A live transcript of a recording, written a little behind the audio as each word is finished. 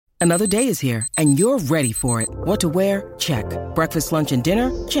Another day is here, and you're ready for it. What to wear? Check. Breakfast, lunch, and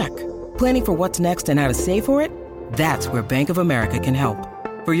dinner? Check. Planning for what's next and how to save for it? That's where Bank of America can help.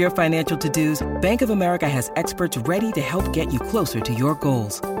 For your financial to-dos, Bank of America has experts ready to help get you closer to your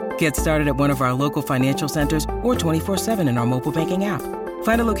goals. Get started at one of our local financial centers or 24/7 in our mobile banking app.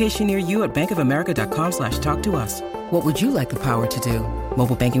 Find a location near you at bankofamerica.com/talktous. What would you like the power to do?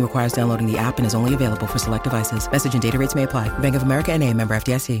 Mobile banking requires downloading the app and is only available for select devices. Message and data rates may apply. Bank of America N.A., member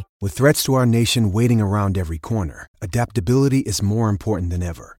FDIC. With threats to our nation waiting around every corner, adaptability is more important than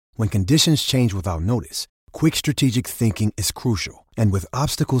ever. When conditions change without notice, quick strategic thinking is crucial. And with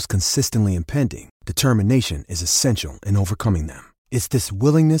obstacles consistently impending, determination is essential in overcoming them. It's this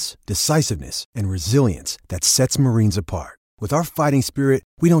willingness, decisiveness, and resilience that sets Marines apart. With our fighting spirit,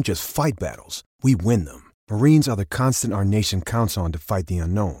 we don't just fight battles, we win them. Marines are the constant our nation counts on to fight the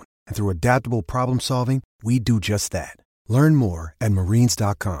unknown. And through adaptable problem solving, we do just that. Learn more at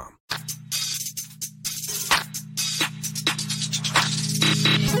marines.com.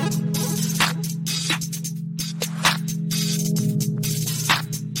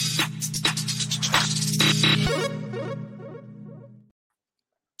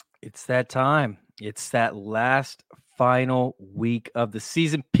 It's that time. It's that last final week of the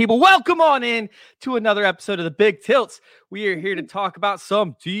season. People, welcome on in to another episode of the Big Tilts. We are here to talk about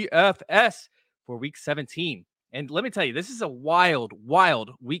some DFS for week 17. And let me tell you, this is a wild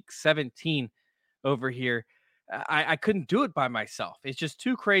week 17 over here. I couldn't do it by myself. It's just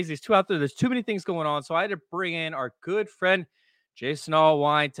too crazy. It's too out there. There's too many things going on. So I had to bring in our good friend, Jason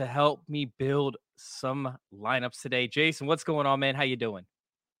Allwine, to help me build some lineups today. Jason, what's going on, man? How you doing?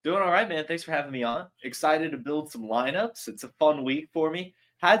 Doing all right, man. Thanks for having me on. Excited to build some lineups. It's a fun week for me.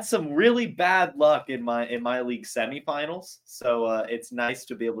 Had some really bad luck in my league semifinals, so it's nice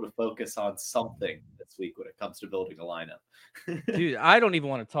to be able to focus on something this week when it comes to building a lineup. Dude, I don't even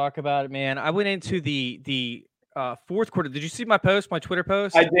want to talk about it, man. I went into the fourth quarter. Did you see my post, my Twitter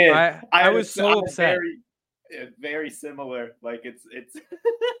post? I did. I was so upset. Very similar. Like it's.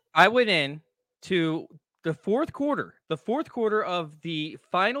 I went in to the fourth quarter of the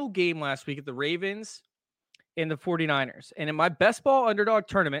final game last week at the Ravens and the 49ers. And in my best ball underdog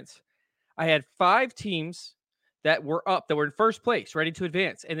tournaments, I had 5 teams that were in first place, ready to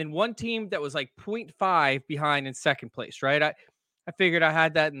advance. And then one team that was like 0.5 behind in second place, right? I figured I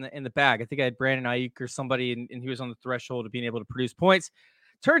had that in the bag. I think I had Brandon Ayuk or somebody, and he was on the threshold of being able to produce points.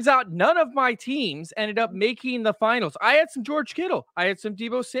 Turns out none of my teams ended up making the finals. I had some George Kittle. I had some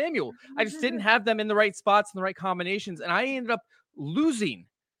Deebo Samuel. I just didn't have them in the right spots and the right combinations. And I ended up losing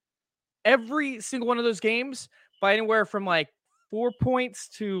every single one of those games by anywhere from like 4 points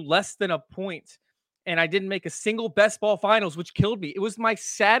to less than a point. And I didn't make a single best ball finals, which killed me. It was my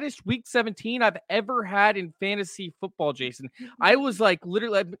saddest week 17 I've ever had in fantasy football, Jason. I was like,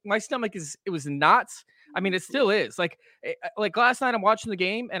 literally, my stomach it was knots. I mean, it still is. Like last night I'm watching the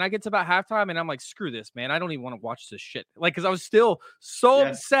game and I get to about halftime and I'm like, screw this, man. I don't even want to watch this shit. Like, cause I was still so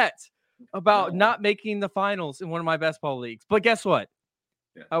upset about not making the finals in one of my best ball leagues. But guess what?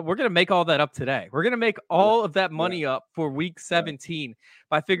 We're going to make all that up today. We're going to make all of that money up for week 17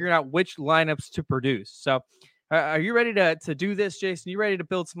 by figuring out which lineups to produce. So are you ready to do this, Jason? You ready to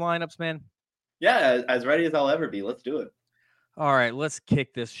build some lineups, man? Yeah, as ready as I'll ever be. Let's do it. All right, let's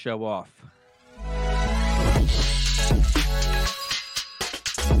kick this show off.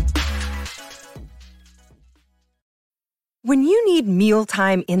 When you need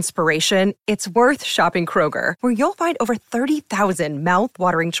mealtime inspiration, it's worth shopping Kroger, where you'll find over 30,000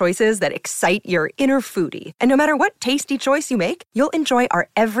 mouth-watering choices that excite your inner foodie. And no matter what tasty choice you make, you'll enjoy our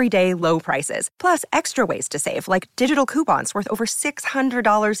everyday low prices, plus extra ways to save, like digital coupons worth over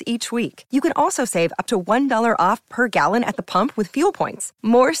 $600 each week. You can also save up to $1 off per gallon at the pump with fuel points.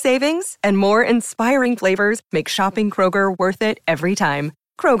 More savings and more inspiring flavors make shopping Kroger worth it every time.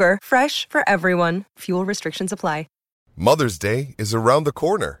 Kroger, fresh for everyone. Fuel restrictions apply. Mother's Day is around the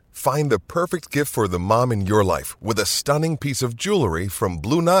corner. Find the perfect gift for the mom in your life with a stunning piece of jewelry from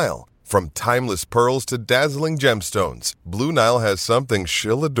Blue Nile. From timeless pearls to dazzling gemstones, Blue Nile has something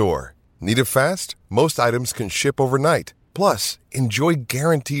she'll adore. Need it fast? Most items can ship overnight. Plus, enjoy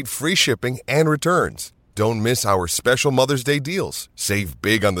guaranteed free shipping and returns. Don't miss our special Mother's Day deals. Save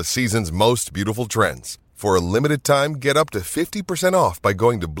big on the season's most beautiful trends. For a limited time, get up to 50% off by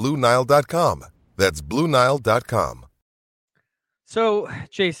going to BlueNile.com. That's BlueNile.com. So,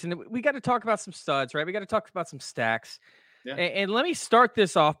 Jason, we got to talk about some studs, right? We got to talk about some stacks. Yeah. And let me start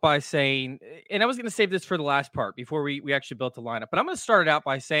this off by saying, and I was going to save this for the last part before we actually built the lineup, but I'm going to start it out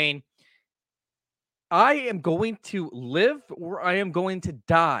by saying I am going to live or I am going to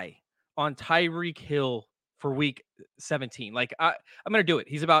die on Tyreek Hill for week 17. Like I'm going to do it.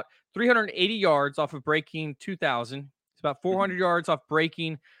 He's about 380 yards off of breaking 2,000. He's about 400 yards off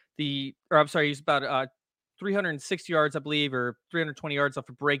breaking he's about 360 yards, I believe, or 320 yards off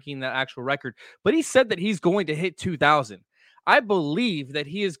of breaking the actual record. But he said that he's going to hit 2,000. I believe that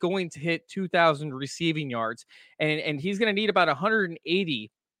he is going to hit 2,000 receiving yards, and he's going to need about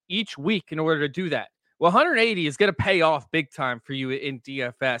 180 each week in order to do that. Well, 180 is going to pay off big time for you in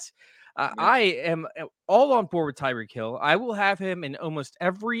DFS. I am all on board with Tyreek Hill. I will have him in almost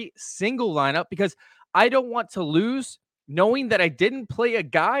every single lineup because I don't want to lose knowing that I didn't play a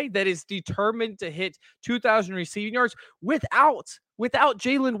guy that is determined to hit 2,000 receiving yards without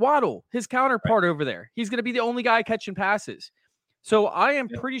Jalen Waddle, his counterpart over there. He's going to be the only guy catching passes. So I am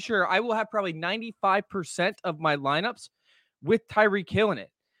pretty sure I will have probably 95% of my lineups with Tyreek Hill in it.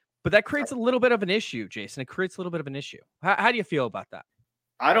 But that creates a little bit of an issue, Jason. It creates a little bit of an issue. How do you feel about that?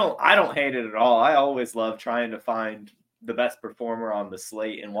 I don't hate it at all. I always love trying to find the best performer on the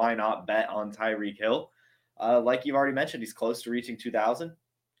slate, and why not bet on Tyreek Hill? Like you've already mentioned, he's close to reaching 2,000.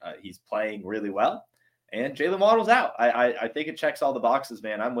 He's playing really well, and Jalen Waddle's out. I think it checks all the boxes,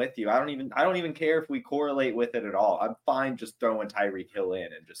 man. I'm with you. I don't even care if we correlate with it at all. I'm fine just throwing Tyreek Hill in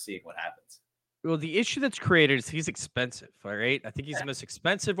and just seeing what happens. Well, the issue that's created is he's expensive. All right, I think he's the most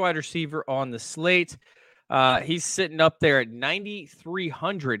expensive wide receiver on the slate. He's sitting up there at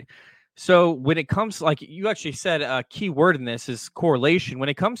 9,300. So when it comes, like you actually said, a key word in this is correlation. When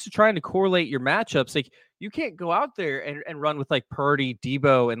it comes to trying to correlate your matchups, like you can't go out there and run with like Purdy,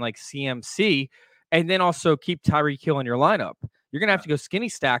 Debo, and like CMC, and then also keep Tyreek Hill in your lineup. You're going to have to go skinny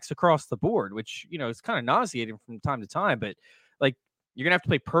stacks across the board, which, is kind of nauseating from time to time. But like you're going to have to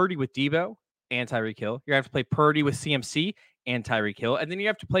play Purdy with Debo and Tyreek Hill. You're going to have to play Purdy with CMC and Tyreek Hill. And then you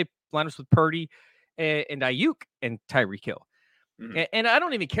have to play lineups with Purdy and Ayuk and Tyreek Hill. And I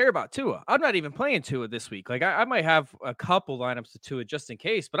don't even care about Tua. I'm not even playing Tua this week. Like I might have a couple lineups to Tua just in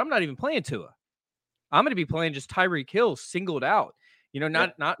case, but I'm not even playing Tua. I'm going to be playing just Tyreek Hill singled out.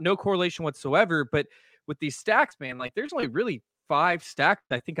 Not no correlation whatsoever. But with these stacks, man, like there's only really 5 stacks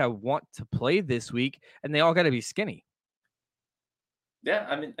I think I want to play this week, and they all got to be skinny. Yeah,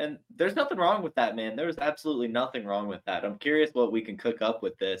 I mean, and there's nothing wrong with that, man. There's absolutely nothing wrong with that. I'm curious what we can cook up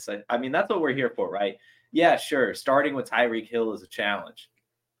with this. I mean, that's what we're here for, right? Yeah, sure. Starting with Tyreek Hill is a challenge,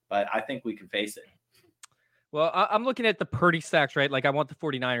 but I think we can face it. Well, I'm looking at the Purdy stacks, right? Like I want the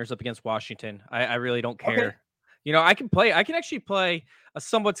 49ers up against Washington. I really don't care. Okay. I can actually play a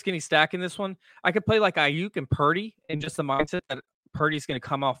somewhat skinny stack in this one. I could play like Ayuk and Purdy in just the mindset that Purdy's going to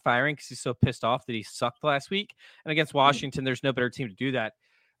come off firing because he's so pissed off that he sucked last week. And against Washington, there's no better team to do that.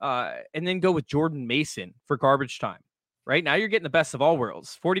 And then go with Jordan Mason for garbage time. Right now, you're getting the best of all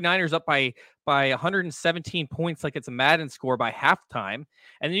worlds. 49ers up by 117 points, like it's a Madden score by halftime.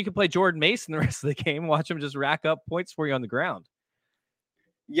 And then you can play Jordan Mason the rest of the game, watch him just rack up points for you on the ground.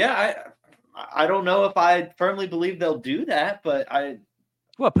 Yeah, I don't know if I firmly believe they'll do that, but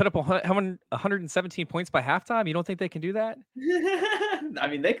put up 117 points by halftime? You don't think they can do that? I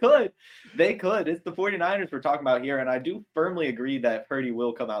mean, they could. It's the 49ers we're talking about here, and I do firmly agree that Purdy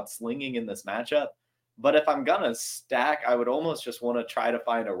will come out slinging in this matchup. But if I'm going to stack, I would almost just want to try to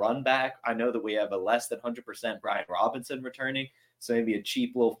find a run back. I know that we have a less than 100% Brian Robinson returning, so maybe a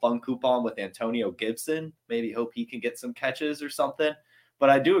cheap little fun coupon with Antonio Gibson. Maybe hope he can get some catches or something. But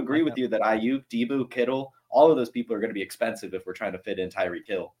I do agree with you that Ayuk, Debo, Kittle, all of those people are going to be expensive if we're trying to fit in Tyreek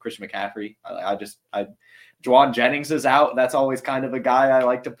Hill. Christian McCaffrey, Juwan Jennings is out. That's always kind of a guy I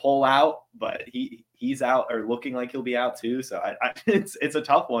like to pull out, but he's out or looking like he'll be out too. So it's a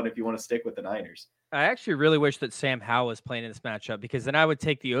tough one if you want to stick with the Niners. I actually really wish that Sam Howell was playing in this matchup because then I would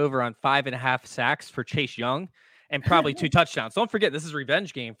take the over on 5.5 sacks for Chase Young and probably 2 touchdowns. Don't forget, this is a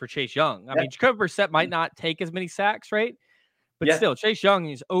revenge game for Chase Young. I mean, Jacoby Brissett might not take as many sacks, right? But still, Chase Young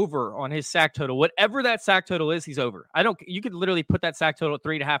is over on his sack total. Whatever that sack total is, he's over. You could literally put that sack total at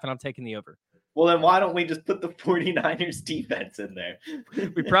 3.5, and I'm taking the over. Well, then why don't we just put the 49ers defense in there?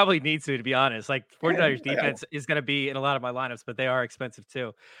 We probably need to be honest. Like 49ers defense is going to be in a lot of my lineups, but they are expensive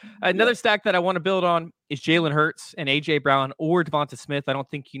too. Another stack that I want to build on is Jalen Hurts and A.J. Brown or Devonta Smith. I don't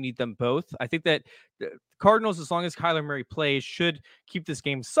think you need them both. I think that the Cardinals, as long as Kyler Murray plays, should keep this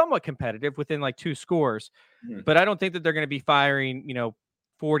game somewhat competitive within like 2 scores. But I don't think that they're going to be firing,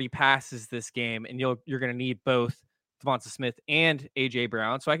 40 passes this game, and you're going to need both Devonta Smith and A.J.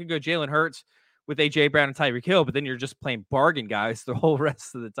 Brown. So I could go Jalen Hurts with A.J. Brown and Tyreek Hill, but then you're just playing bargain guys the whole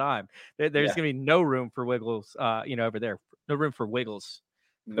rest of the time. There's going to be no room for wiggles, over there. No room for wiggles.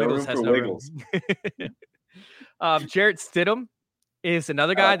 Wiggles. Jarrett Stidham is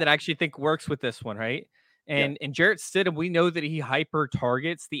another guy that I actually think works with this one, right? And Jarrett Stidham, we know that he hyper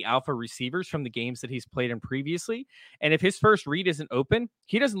targets the alpha receivers from the games that he's played in previously. And if his first read isn't open,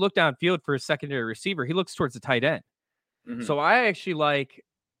 he doesn't look downfield for a secondary receiver. He looks towards the tight end. Mm-hmm. So I actually like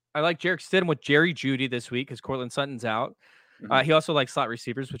Jarrett Stidham with Jerry Jeudy this week because Cortland Sutton's out. Mm-hmm. He also likes slot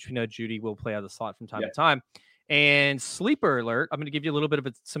receivers, which we know Jeudy will play out of the slot from time to time. And sleeper alert, I'm going to give you a little bit of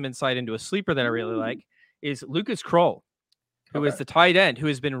some insight into a sleeper that I really like, is Lucas Kroll, who is the tight end, who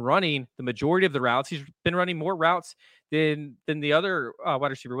has been running the majority of the routes. He's been running more routes than the other wide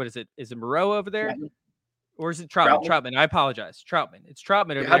receiver. What is it? Is it Moreau over there? Or is it Troutman? Troutman. I apologize. Troutman. It's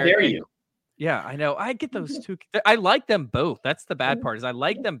Troutman over there. How dare you? Yeah, I know. I get those two. I like them both. That's the bad part, is I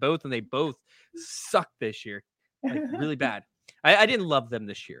like them both, and they both suck this year. Like, really bad. I didn't love them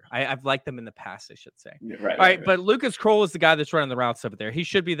this year. I've liked them in the past, I should say. Right. But Lucas Kroll is the guy that's running the routes over there. He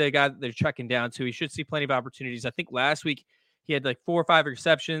should be the guy that they're checking down to. He should see plenty of opportunities. I think last week he had like 4 or 5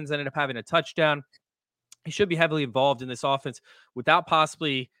 receptions, ended up having a touchdown. He should be heavily involved in this offense without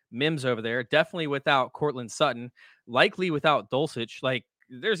possibly Mims over there. Definitely without Cortland Sutton. Likely without Dulcich. Like,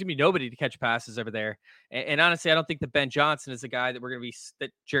 there's going to be nobody to catch passes over there. And honestly, I don't think that Ben Johnson is a guy that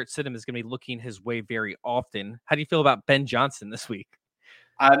that Jarrett Stidham is going to be looking his way very often. How do you feel about Ben Johnson this week?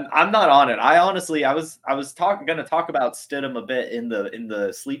 I'm not on it. I honestly, I was going to talk about Stidham a bit in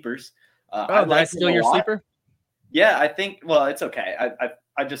the sleepers. Did I steal your sleeper? Yeah, I think, well, it's okay.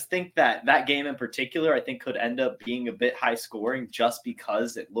 I just think that game in particular, I think could end up being a bit high scoring just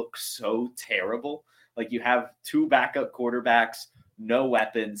because it looks so terrible. Like, you have 2 backup quarterbacks, no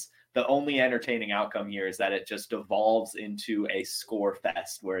weapons. The only entertaining outcome here is that it just devolves into a score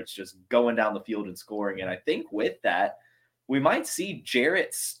fest where it's just going down the field and scoring. And I think with that, we might see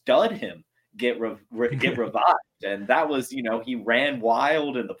Jarrett Stidham get revived. And that was, he ran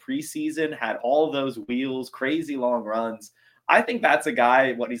wild in the preseason, had all those wheels, crazy long runs. I think that's a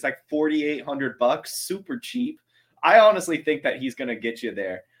guy, he's like $4,800, super cheap. I honestly think that he's going to get you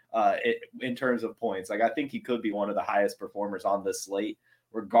there. In terms of points, like, I think he could be one of the highest performers on this slate,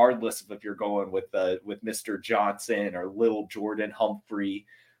 regardless of if you're going with Mr. Johnson or Lil Jordan Humphrey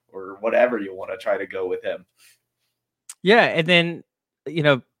or whatever you want to try to go with him. Yeah, and then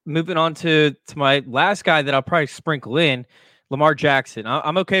moving on to my last guy that I'll probably sprinkle in, Lamar Jackson.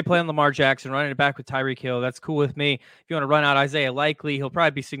 I'm okay playing Lamar Jackson, running it back with Tyreek Hill. That's cool with me. If you want to run out Isaiah Likely, he'll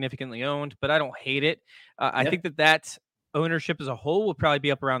probably be significantly owned, but I don't hate it. I think that ownership as a whole will probably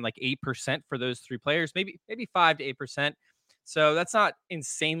be up around like 8% for those 3 players, maybe 5 to 8%. So that's not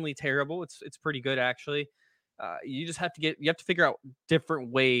insanely terrible. It's pretty good, actually. You just have to figure out different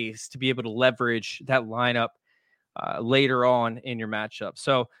ways to be able to leverage that lineup later on in your matchup.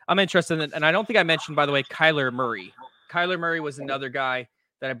 So I'm interested in it. And I don't think I mentioned, by the way, Kyler Murray. Kyler Murray was another guy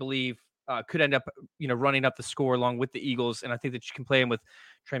that I believe could end up, running up the score along with the Eagles. And I think that you can play him with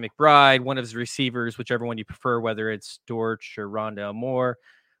Trey McBride, one of his receivers, whichever one you prefer, whether it's Dortch or Rondale Moore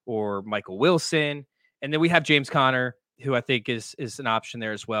or Michael Wilson. And then we have James Conner, who I think is an option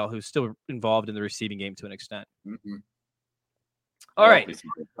there as well, who's still involved in the receiving game to an extent. Mm-hmm. All right.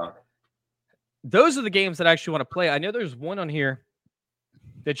 Those are the games that I actually want to play. I know there's one on here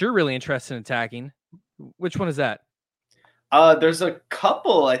that you're really interested in attacking. Which one is that? There's a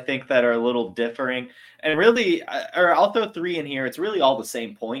couple, I think, that are a little differing, and really, or I'll throw 3 in here. It's really all the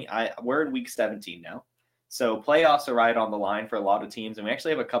same point. We're in week 17 now, so playoffs are right on the line for a lot of teams, and we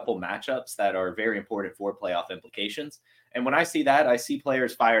actually have a couple matchups that are very important for playoff implications. And when I see that, I see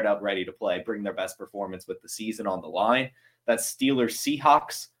players fired up, ready to play, bring their best performance with the season on the line. That's Steelers,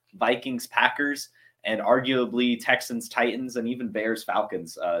 Seahawks, Vikings, Packers, and arguably Texans, Titans, and even Bears,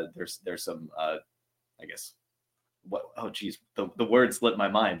 Falcons. There's some, I guess. The word slipped my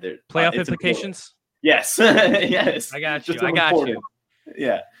mind. Playoff implications? Yes. Yes. I got you.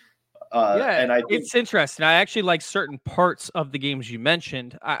 Yeah. And it's interesting. I actually like certain parts of the games you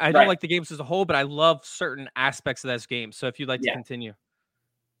mentioned. I don't like the games as a whole, but I love certain aspects of those games. So if you'd like to continue.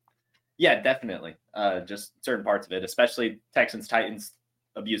 Yeah, definitely. Just certain parts of it, especially Texans, Titans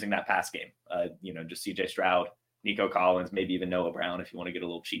abusing that pass game. Just CJ Stroud, Nico Collins, maybe even Noah Brown, if you want to get a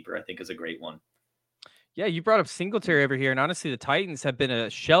little cheaper, I think is a great one. Yeah, you brought up Singletary over here, and honestly, the Titans have been a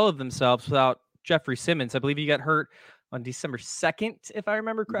shell of themselves without Jeffrey Simmons. I believe he got hurt on December 2nd, if I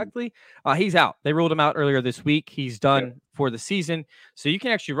remember correctly. He's out. They ruled him out earlier this week. He's done for the season. So you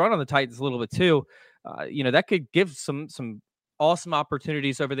can actually run on the Titans a little bit too. That could give some awesome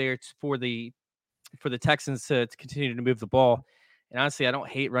opportunities over there for the Texans to continue to move the ball. And honestly, I don't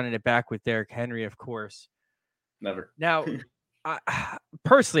hate running it back with Derrick Henry, of course. Never. Now,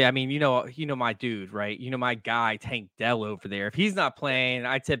 personally, I mean, my dude, right? My guy, Tank Dell over there. If he's not playing,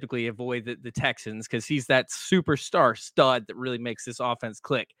 I typically avoid the Texans because he's that superstar stud that really makes this offense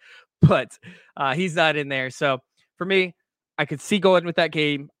click. but he's not in there. So for me, I could see going with that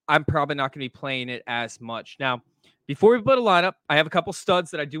game. I'm probably not going to be playing it as much. Now, before we put a lineup, I have a couple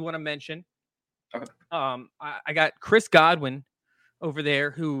studs that I do want to mention. Okay. I got Chris Godwin over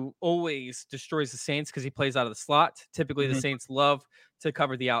there, who always destroys the Saints because he plays out of the slot. Typically, the Saints love to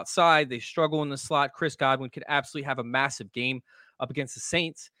cover the outside. They struggle in the slot. Chris Godwin could absolutely have a massive game up against the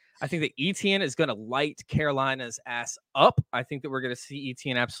Saints. I think that ETN is going to light Carolina's ass up. I think that we're going to see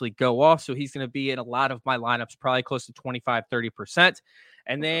ETN absolutely go off. So he's going to be in a lot of my lineups, probably close to 25-30%.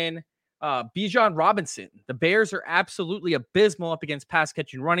 And then Bijan Robinson. The Bears are absolutely abysmal up against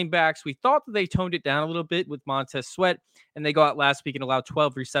pass-catching running backs. We thought that they toned it down a little bit with Montez Sweat, and they go out last week and allowed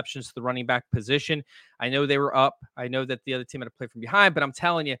 12 receptions to the running back position. I know they were up. I know that the other team had to play from behind, but I'm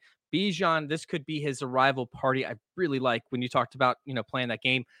telling you, Bijan, this could be his arrival party. I really like when you talked about, playing that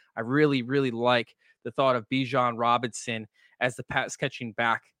game. I really, really like the thought of Bijan Robinson as the pass-catching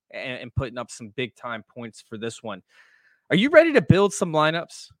back and putting up some big-time points for this one. Are you ready to build some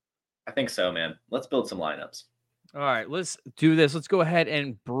lineups? I think so, man. Let's build some lineups. All right, let's do this. Let's go ahead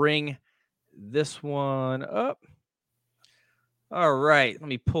and bring this one up. All right, let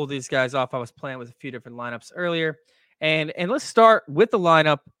me pull these guys off. I was playing with a few different lineups earlier. And let's start with the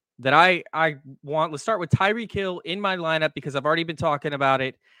lineup that I want. Let's start with Tyreek Hill in my lineup because I've already been talking about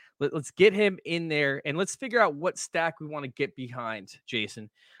it. Let's get him in there, and let's figure out what stack we want to get behind, Jason.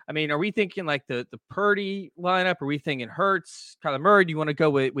 I mean, are we thinking like the Purdy lineup? Are we thinking Hurts, Kyler Murray? Do you want to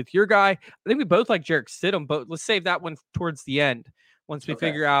go with your guy? I think we both like Jarek Stidham, but let's save that one towards the end once we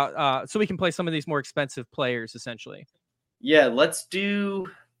figure out so we can play some of these more expensive players, essentially. Yeah, let's do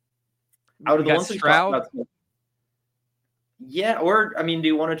out of the ones we talked about. Yeah, or, I mean, do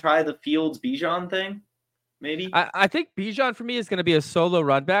you want to try the Fields Bijan thing? Maybe I think Bijan for me is going to be a solo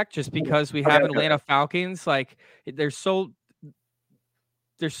run back just because we have Atlanta Falcons. Like they're so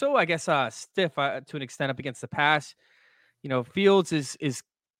I guess stiff to an extent up against the pass. Fields is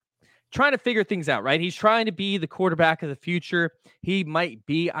trying to figure things out, right? He's trying to be the quarterback of the future. He might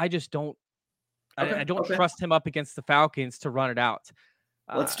be. I just don't. I don't trust him up against the Falcons to run it out.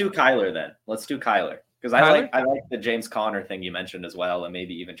 Let's do Kyler then. Let's do Kyler because I like the James Conner thing you mentioned as well, and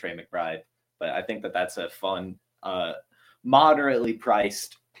maybe even Trey McBride. But I think that that's a fun, moderately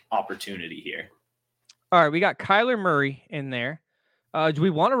priced opportunity here. All right, we got Kyler Murray in there. Do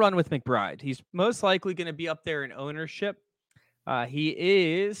we want to run with McBride? He's most likely going to be up there in ownership. He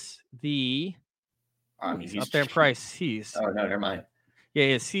is the. He's up there in price. Oh no, never mind. Yeah,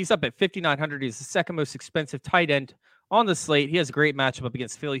 he is. He's up at 5,900. He's the second most expensive tight end on the slate. He has a great matchup up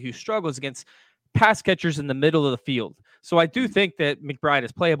against Philly, who struggles against pass catchers in the middle of the field. So I do think that McBride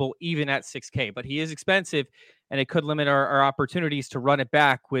is playable even at 6K, but he is expensive, and it could limit our opportunities to run it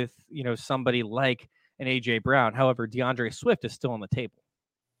back with somebody like an AJ Brown. However, DeAndre Swift is still on the table.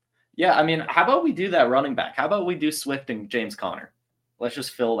 Yeah, I mean, how about we do that running back? How about we do Swift and James Conner? Let's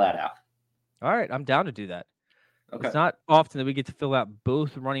just fill that out. All right, I'm down to do that. Okay. It's not often that we get to fill out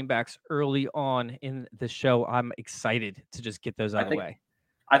both running backs early on in the show. I'm excited to just get those out of the way.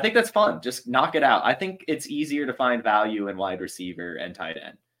 I think that's fun. Just knock it out. I think it's easier to find value in wide receiver and tight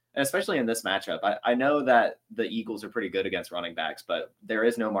end, and especially in this matchup. I know that the Eagles are pretty good against running backs, but there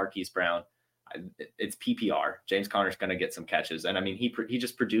is no Marquise Brown. It's PPR. James Conner's going to get some catches, and I mean he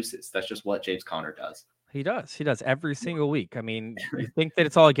just produces. That's just what James Conner does. He does every single week. I mean, you think that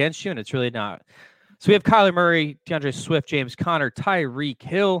it's all against you, and it's really not. So we have Kyler Murray, DeAndre Swift, James Conner, Tyreek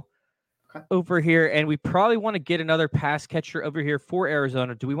Hill over here, and we probably want to get another pass catcher over here for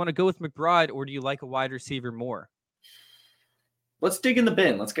Arizona. Do we want to go with McBride, or do you like a wide receiver more? Let's dig in the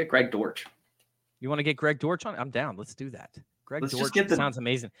bin. Let's get Greg Dortch. You want to get Greg Dortch on? I'm down. Let's do that. Dortch sounds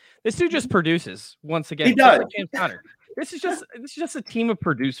amazing. This dude just produces once again. He does. Like James Conner. This is just a team of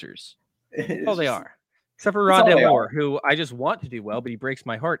producers. That's all they are. Except for Rondale Moore, who I just want to do well, but he breaks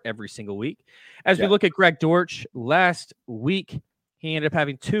my heart every single week. As we look at Greg Dortch, last week, he ended up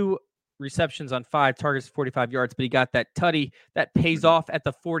having 2 receptions on 5 targets, 45 yards, but he got that tutty that pays off at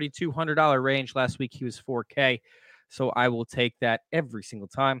the $4,200 range. Last week, he was $4K. So I will take that every single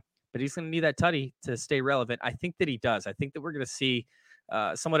time, but he's going to need that tutty to stay relevant. I think that he does. I think that we're going to see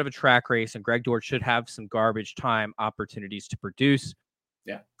somewhat of a track race, and Greg Dortch should have some garbage time opportunities to produce.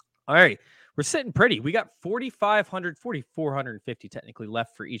 Yeah. All right. We're sitting pretty. We got 4,500, 4,450 technically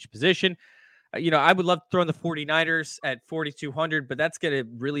left for each position. I would love to throw in the 49ers at 4,200, but that's going to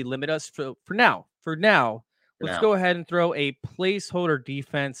really limit us for now. Let's go ahead and throw a placeholder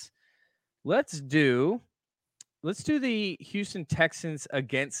defense. Let's do the Houston Texans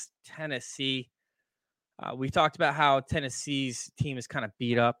against Tennessee. We talked about how Tennessee's team is kind of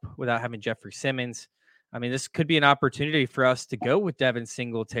beat up without having Jeffrey Simmons. I mean, this could be an opportunity for us to go with Devin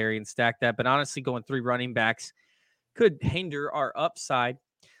Singletary and stack that. But honestly, going 3 running backs could hinder our upside.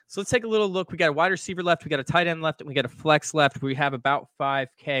 So let's take a little look. We got a wide receiver left. We got a tight end left. And we got a flex left. We have about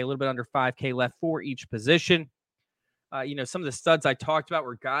 5K, a little bit under 5K left for each position. Some of the studs I talked about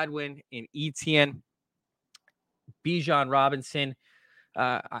were Godwin and Etienne, Bijan Robinson.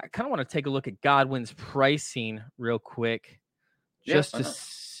 I kind of want to take a look at Godwin's pricing real quick just to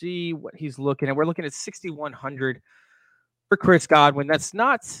see what he's looking at. We're looking at 6,100 for Chris Godwin. That's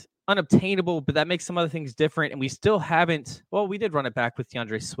not unobtainable, but that makes some other things different. And we still haven't, well, we did run it back with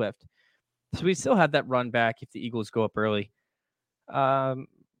DeAndre Swift. So we still have that run back if the Eagles go up early.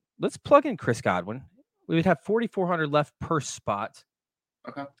 Let's plug in Chris Godwin. We would have 4,400 left per spot.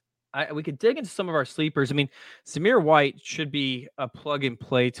 Okay. We could dig into some of our sleepers. I mean, Zamir White should be a plug and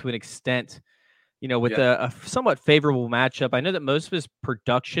play to an extent, with a somewhat favorable matchup. I know that most of his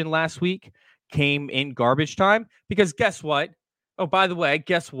production last week came in garbage time because guess what? Oh, by the way,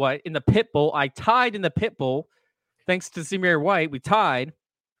 guess what? In the Pit Bowl, I tied in the Pit Bowl. Thanks to Zamir White, we tied.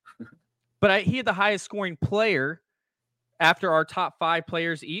 But he had the highest scoring player after our top 5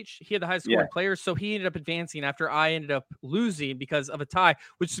 players each. He had the highest scoring player, so he ended up advancing after I ended up losing because of a tie,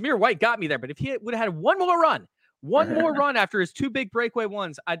 which Zamir White got me there. But if he would have had one more run after his 2 big breakaway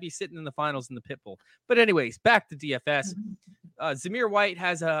ones, I'd be sitting in the finals in the Pit Bowl. But anyways, back to DFS. Zamir White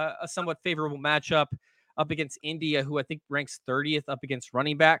has a somewhat favorable matchup up against India, who I think ranks 30th up against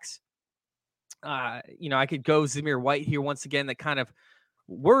running backs. I could go Zamir White here once again. That kind of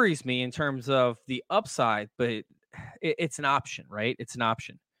worries me in terms of the upside, but it's an option, right? It's an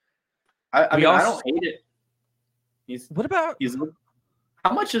option. I don't hate it.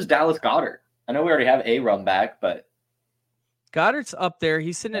 How much is Dallas Goedert? I know we already have a run back, but Goddard's up there.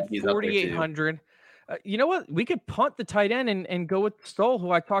 He's sitting at 4,800. You know what? We could punt the tight end and go with Stoll,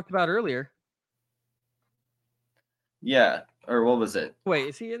 who I talked about earlier. Yeah. Or what was it? Wait,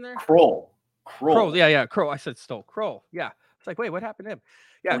 is he in there? Kroll. Yeah. Kroll. I said Stoll. Kroll. Yeah. It's like, wait, what happened to him?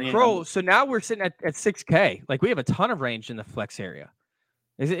 Yeah, Kroll. So now we're sitting at 6K. Like, we have a ton of range in the flex area.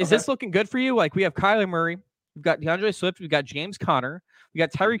 Is this looking good for you? Like, we have Kyler Murray. We've got DeAndre Swift. We've got James Conner. We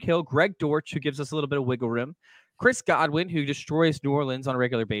got Tyreek Hill, Greg Dortch, who gives us a little bit of wiggle room. Chris Godwin, who destroys New Orleans on a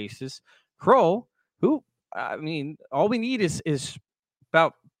regular basis. Kroll, who, all we need is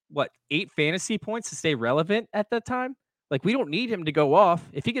about, 8 fantasy points to stay relevant at that time? Like, we don't need him to go off.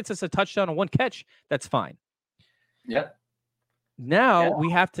 If he gets us a touchdown on 1 catch, that's fine. Yeah. Now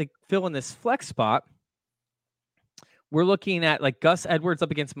we have to fill in this flex spot. We're looking at like Gus Edwards up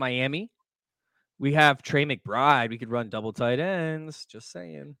against Miami. We have Trey McBride. We could run double tight ends. Just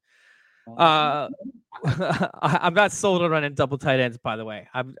saying. I'm not sold on running double tight ends, by the way.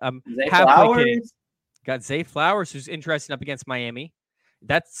 I'm halfway kidding. Got Zay Flowers, who's interesting up against Miami.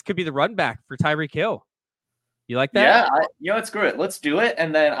 That could be the run back for Tyreek Hill. You like that? Yeah, screw it. Let's do it.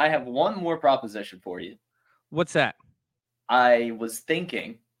 And then I have one more proposition for you. What's that? I was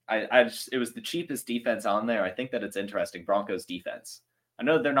thinking, it was the cheapest defense on there. I think that it's interesting. Broncos defense. I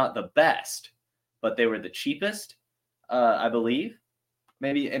know they're not the best, but they were the cheapest, I believe.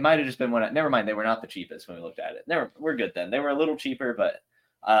 Maybe it might have just been never mind. They were not the cheapest when we looked at it. We're good then. They were a little cheaper, but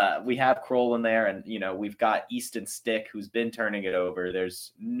we have Kroll in there, and we've got Easton Stick, who's been turning it over.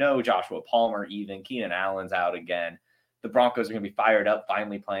 There's no Joshua Palmer even. Keenan Allen's out again. The Broncos are going to be fired up,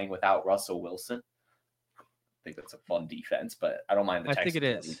 finally playing without Russell Wilson. I think that's a fun defense, but I don't mind the Texans. I think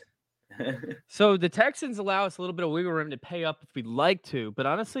it is. So the Texans allow us a little bit of wiggle room to pay up if we'd like to, but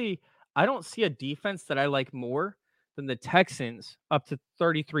honestly, I don't see a defense that I like more than the Texans up to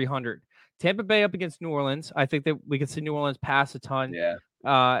 3,300. Tampa Bay up against New Orleans. I think that we can see New Orleans pass a ton. Yeah.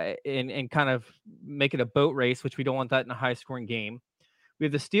 And kind of make it a boat race, which we don't want that in a high scoring game. We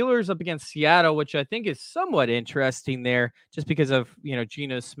have the Steelers up against Seattle, which I think is somewhat interesting there just because of,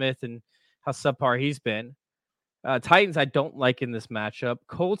 Geno Smith and how subpar he's been. Titans, I don't like in this matchup.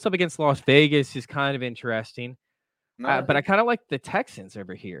 Colts up against Las Vegas is kind of interesting. But I kind of like the Texans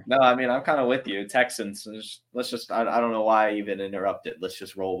over here. No, I'm kind of with you. Texans. I don't know why I even interrupted. Let's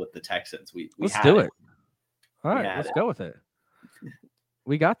just roll with the Texans. Let's do it. All right, let's go with it.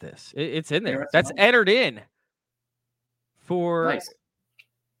 We got this. It's in there. That's entered in for. Nice.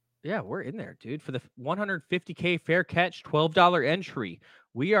 Yeah, we're in there, dude. For the 150K fair catch, $12 entry.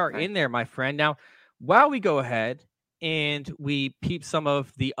 We are in there, my friend. Now, while we go ahead and we peep some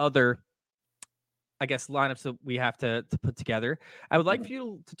of the other, I guess, lineups that we have to put together, I would like for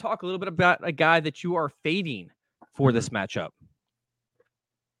you to talk a little bit about a guy that you are fading for this matchup.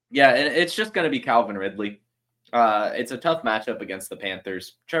 Yeah, and it's just going to be Calvin Ridley. It's a tough matchup against the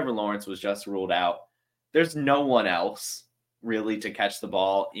Panthers. Trevor Lawrence was just ruled out. There's no one else really to catch the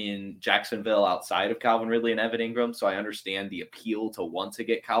ball in Jacksonville outside of Calvin Ridley and Evan Ingram. So I understand the appeal to want to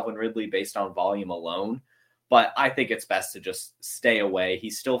get Calvin Ridley based on volume alone. But I think it's best to just stay away.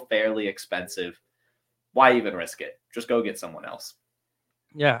 He's still fairly expensive. Why even risk it? Just go get someone else.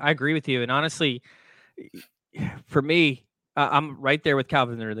 Yeah, I agree with you. And honestly, for me, I'm right there with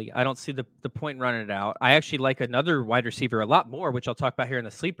Calvin Ridley. I don't see the point in running it out. I actually like another wide receiver a lot more, which I'll talk about here in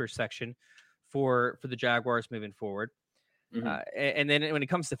the sleeper section for the Jaguars moving forward. Mm-hmm. And then when it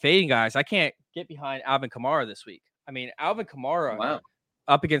comes to fading guys, I can't get behind Alvin Kamara this week. I mean, Alvin Kamara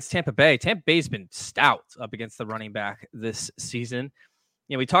up against Tampa Bay. Tampa Bay's been stout up against the running back this season.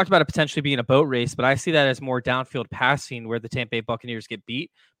 You know, we talked about it potentially being a boat race, but I see that as more downfield passing where the Tampa Bay Buccaneers get beat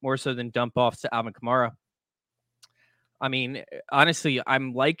more so than dump offs to Alvin Kamara. I mean, honestly,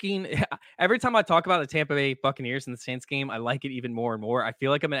 I'm liking every time I talk about the Tampa Bay Buccaneers in the Saints game, I like it even more and more. I feel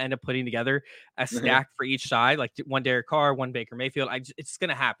like I'm going to end up putting together a stack for each side, like one Derek Carr, one Baker Mayfield. It's going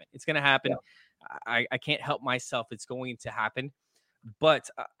to happen. It's going to happen. Yeah. I can't help myself. It's going to happen. But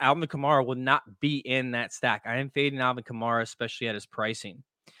Alvin Kamara will not be in that stack. I am fading Alvin Kamara, especially at his pricing.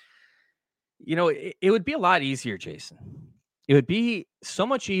 You know, it would be a lot easier, Jason. It would be so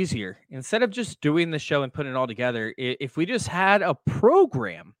much easier instead of just doing the show and putting it all together. If we just had a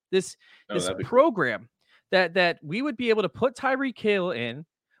program, this program that we would be able to put Tyreek Hill in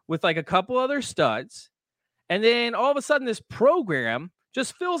with like a couple other studs. And then all of a sudden this program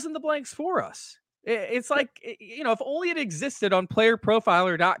just fills in the blanks for us. It's like, you know, if only it existed on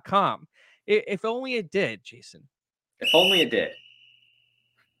playerprofiler.com. If only it did, Jason. If only it did.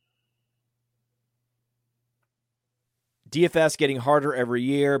 DFS getting harder every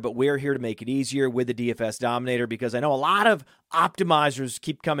year, but we're here to make it easier with the DFS Dominator because I know a lot of optimizers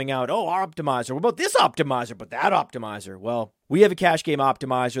keep coming out. Oh, our optimizer. What about this optimizer? But that optimizer. Well, we have a cash game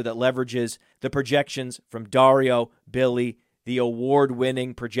optimizer that leverages the projections from Dario, Billy, the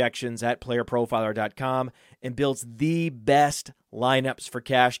award-winning projections at playerprofiler.com, and builds the best lineups for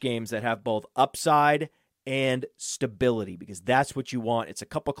cash games that have both upside and stability because that's what you want. It's a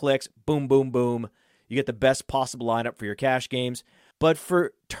couple clicks, boom, boom, boom. You get the best possible lineup for your cash games. But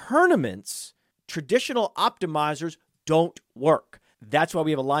for tournaments, traditional optimizers don't work. That's why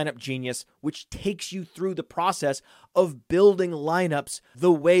we have a Lineup Genius, which takes you through the process of building lineups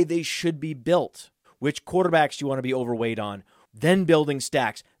the way they should be built. Which quarterbacks you want to be overweight on, then building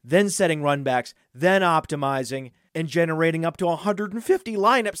stacks, then setting run backs, then optimizing, and generating up to 150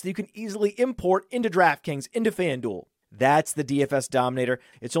 lineups that you can easily import into DraftKings, into FanDuel. That's the DFS Dominator.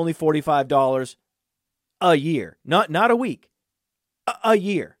 It's only $45 a year, not a week, a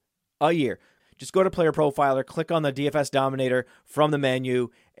year. Just go to Player Profiler, click on the DFS Dominator from the menu,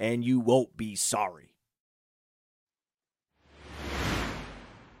 and you won't be sorry.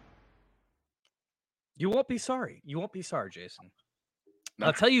 You won't be sorry. You won't be sorry, Jason.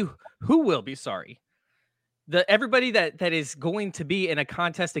 I'll tell you who will be sorry. Everybody that is going to be in a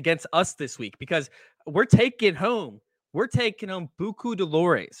contest against us this week because we're taking home Buku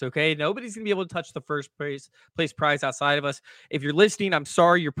Dolores, okay? Nobody's going to be able to touch the first place prize outside of us. If you're listening, I'm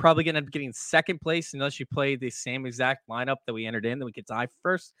sorry. You're probably going to end up getting second place unless you play the same exact lineup that we entered in, then we could die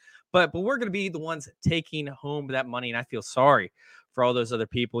first. But we're going to be the ones taking home that money, and I feel sorry for all those other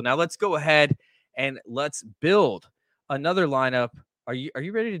people. Now, let's go ahead and let's build another lineup. Are you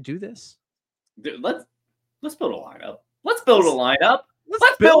ready to do this? Dude, let's build a lineup. Let's build a lineup.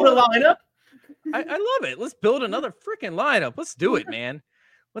 Let's build a lineup. I love it. Let's build another freaking lineup. Let's do it, man.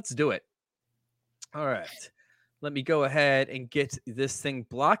 Let's do it. All right. Let me go ahead and get this thing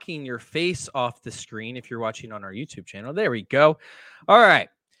blocking your face off the screen if you're watching on our YouTube channel. There we go. All right.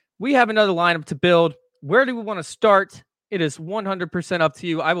 We have another lineup to build. Where do we want to start? It is 100% up to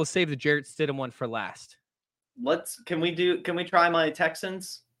you. I will save the Jarrett Stidham one for last. Can we try my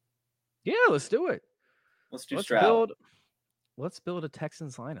Texans? Yeah, let's do it. Let's Stroud. Let's build a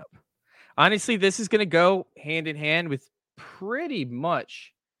Texans lineup. Honestly, this is going to go hand in hand with pretty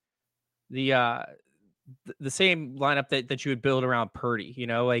much the same lineup that you would build around Purdy. You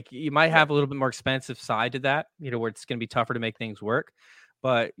know, like you might have a little bit more expensive side to that, you know, where it's going to be tougher to make things work.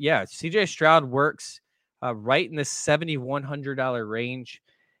 But yeah, CJ Stroud works right in the $7,100 range.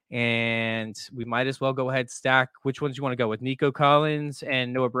 And we might as well go ahead and stack. Which ones you want to go with? Nico Collins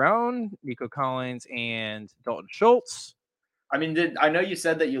and Noah Brown, Nico Collins and Dalton Schultz. I mean, I know you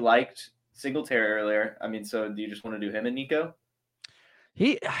said that you liked Singletary earlier. I mean, so do you just want to do him and Nico?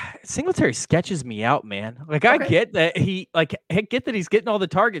 Singletary sketches me out, man. Like okay. I get that he's getting all the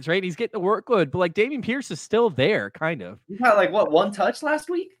targets, right? He's getting the workload, but like Dameon Pierce is still there, kind of. You got like what, one touch last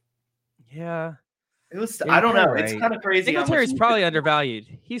week? Yeah. It was. Yeah, I don't know. right. It's kind of crazy. Singletary's probably undervalued.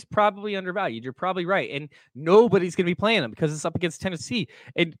 He's probably undervalued. You're probably right. And nobody's going to be playing him because it's up against Tennessee.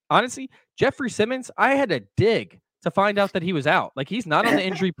 And honestly, Jeffrey Simmons, I had to dig to find out that he was out. Like, he's not on the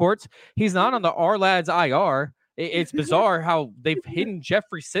injury reports. He's not on the R-Lads IR. It's bizarre how they've hidden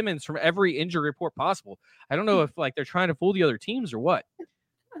Jeffrey Simmons from every injury report possible. I don't know if like they're trying to fool the other teams or what,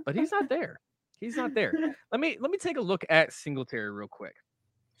 but he's not there. He's not there. Let me take a look at Singletary real quick.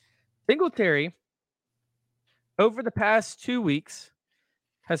 Singletary, over the past 2 weeks,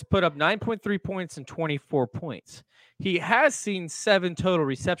 has put up 9.3 points and 24 points. He has seen 7 total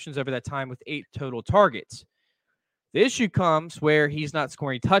receptions over that time with 8 total targets. The issue comes where he's not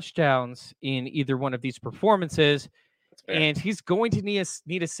scoring touchdowns in either one of these performances, and he's going to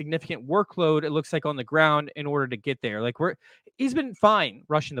need a significant workload, it looks like, on the ground in order to get there. Like, he's been fine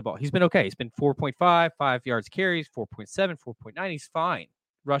rushing the ball. He's been okay. He's been 4.5, 5 yards carries, 4.7, 4.9. He's fine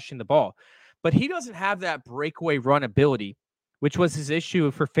rushing the ball. But he doesn't have that breakaway run ability, which was his issue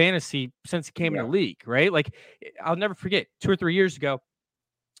for fantasy since he came in the league, right? Like, I'll never forget 2 or 3 years ago,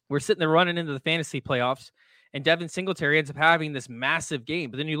 we're sitting there running into the fantasy playoffs, and Devin Singletary ends up having this massive game.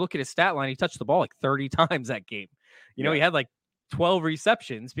 But then you look at his stat line, he touched the ball like 30 times that game. You know, he had like 12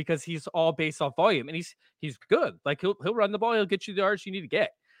 receptions because he's all based off volume, and he's good. Like, he'll run the ball, he'll get you the yards you need to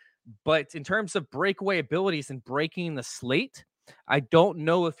get. But in terms of breakaway abilities and breaking the slate, I don't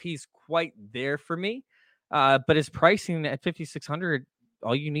know if he's quite there for me. But his pricing at 5,600,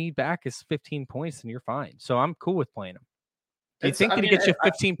 all you need back is 15 points, and you're fine. So I'm cool with playing him. Do you think that he gets you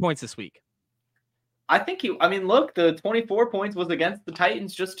 15 points this week? I think I mean, look, the 24 points was against the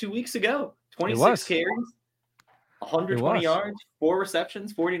Titans just 2 weeks ago. 26 carries, 120 yards, 4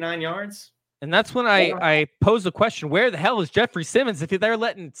 receptions, 49 yards. And that's when I pose the question, where the hell is Jeffrey Simmons if they're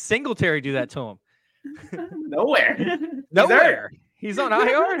letting Singletary do that to him? Nowhere. He's on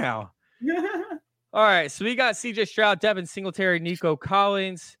IR now. All right, so we got CJ Stroud, Devin Singletary, Nico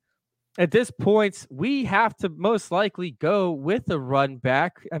Collins. At this point, we have to most likely go with a run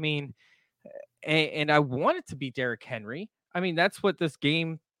back. I mean, and I want it to be Derrick Henry. I mean, that's what this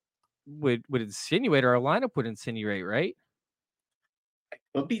game would insinuate, or our lineup would insinuate, right?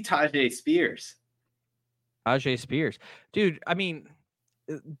 It would be Tajay Spears. Dude, I mean,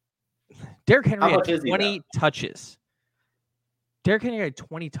 Derrick Henry had 20 touches. Derrick Henry had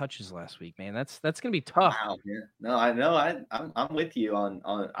 20 touches last week, man. That's gonna be tough. Wow, yeah. No, I know. I'm with you on.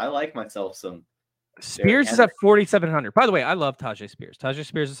 I like myself some. Spears is at 4,700. By the way, I love Tajay Spears. Tajay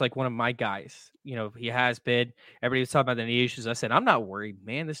Spears is like one of my guys. You know, he has been. Everybody was talking about the knee issues. I said, I'm not worried,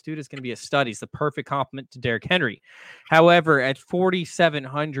 man. This dude is going to be a stud. He's the perfect complement to Derrick Henry. However, at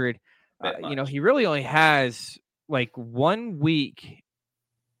 4,700, you know, he really only has like 1 week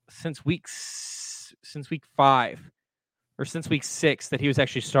since week 5 or since week 6 that he was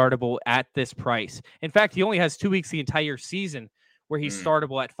actually startable at this price. In fact, he only has 2 weeks the entire season where he's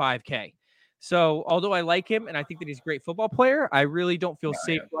startable at 5K. So although I like him and I think that he's a great football player, I really don't feel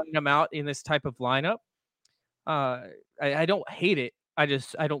safe running him out in this type of lineup. I don't hate it. I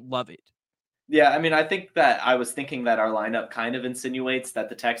don't love it. Yeah, I mean, I think that I was thinking that our lineup kind of insinuates that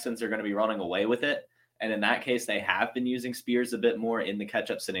the Texans are going to be running away with it. And in that case, they have been using Spears a bit more in the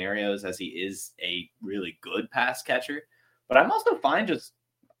catch-up scenarios, as he is a really good pass catcher. But I'm also fine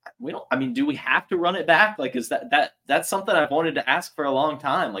do we have to run it back? Like, is that's something I've wanted to ask for a long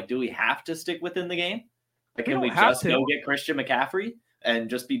time. Like, do we have to stick within the game? Like, can we just go get Christian McCaffrey and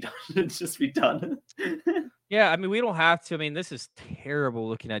just be done? Just be done. Yeah, I mean, we don't have to. I mean, this is terrible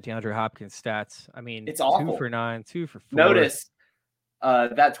looking at DeAndre Hopkins' stats. I mean, it's awful. 2 for 9, 2 for 4. Notice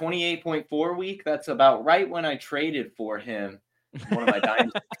that 28.4 week. That's about right when I traded for him. One of my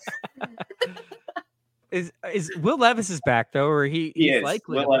dynasties. Is Will Levis is back though, or he's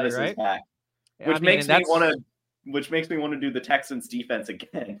likely Will Levis is back, which makes me want to do the Texans defense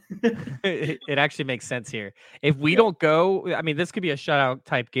again. It actually makes sense here. If we don't go, I mean, this could be a shutout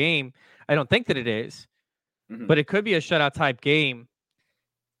type game. I don't think that it is, but it could be a shutout type game.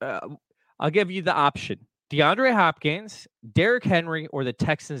 I'll give you the option: DeAndre Hopkins, Derrick Henry, or the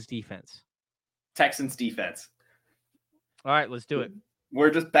Texans defense. Texans defense. All right, let's do it.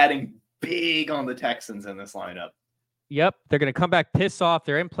 We're just betting big on the Texans in this lineup. Yep, they're going to come back pissed off.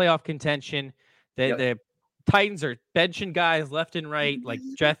 They're in playoff contention. The Titans are benching guys left and right, like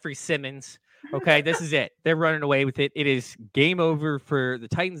Jeffrey Simmons. Okay, this is it. They're running away with it. It is game over for the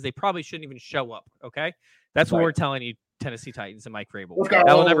Titans. They probably shouldn't even show up. Okay, that's what we're telling you, Tennessee Titans and Mike Vrabel. That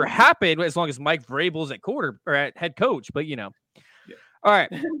will never happen as long as Mike Vrabel's at quarter or at head coach. But all right.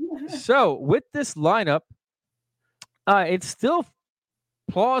 So with this lineup, it's still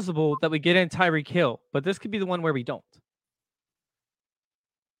plausible that we get in Tyreek Hill, but this could be the one where we don't.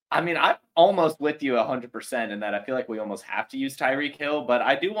 I mean, I'm almost with you 100% in that I feel like we almost have to use Tyreek Hill, but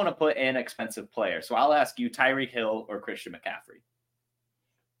I do want to put an expensive player. So I'll ask you Tyreek Hill or Christian McCaffrey.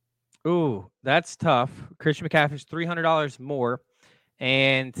 Ooh, that's tough. Christian McCaffrey's $300 more,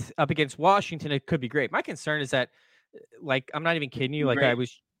 and up against Washington, it could be great. My concern is that, like, I'm not even kidding you. Like, Great. I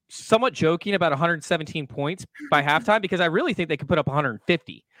was somewhat joking about 117 points by halftime because I really think they could put up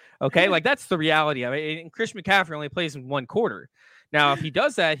 150. Okay, like that's the reality of it. And Christian McCaffrey only plays in one quarter. Now, if he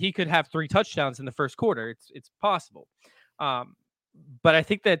does that, he could have 3 touchdowns in the first quarter. It's possible. But I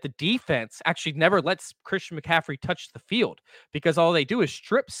think that the defense actually never lets Christian McCaffrey touch the field because all they do is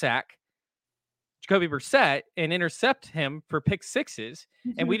strip sack Jacoby Brissett and intercept him for pick sixes.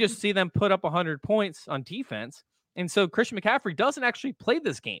 And we just see them put up 100 points on defense. And so Christian McCaffrey doesn't actually play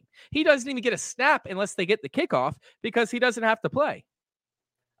this game. He doesn't even get a snap unless they get the kickoff because he doesn't have to play.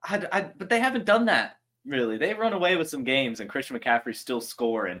 But they haven't done that, really. They run away with some games, and Christian McCaffrey's still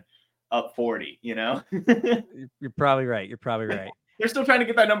scoring up 40, you know? You're probably right. You're probably right. They're still trying to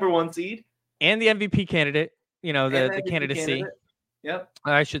get that number 1 seed. And the MVP candidate, you know, the candidacy. Candidate. Yep.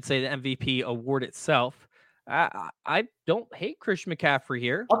 I should say the MVP award itself. I don't hate Christian McCaffrey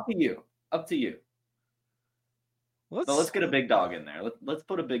here. Up to you. Let's get a big dog in there. Let's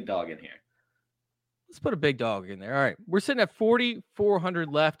put a big dog in here. Let's put a big dog in there. All right. We're sitting at 4,400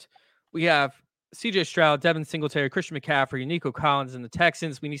 left. We have CJ Stroud, Devin Singletary, Christian McCaffrey, Nico Collins, and the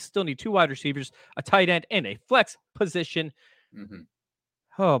Texans. We still need 2 wide receivers, a tight end, and a flex position. Mm-hmm.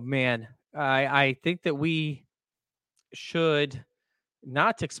 Oh, man. I think that we should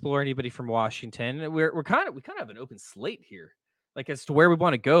not explore anybody from Washington. We kind of have an open slate here, like as to where we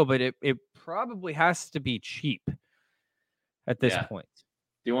want to go, but it probably has to be cheap at this point.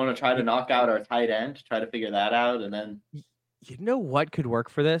 Do you want to try to knock out our tight end, try to figure that out, and then... You know what could work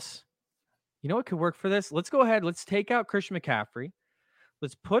for this? Let's go ahead. Let's take out Christian McCaffrey.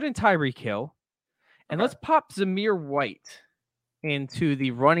 Let's put in Tyreek Hill. And let's pop Zamir White into the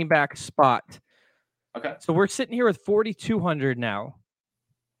running back spot. Okay. So we're sitting here with 4,200 now.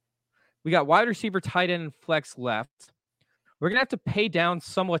 We got wide receiver, tight end, and flex left. We're going to have to pay down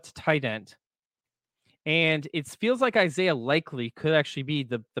somewhat to tight end. And it feels like Isaiah Likely could actually be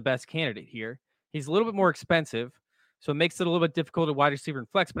the best candidate here. He's a little bit more expensive, so it makes it a little bit difficult at wide receiver and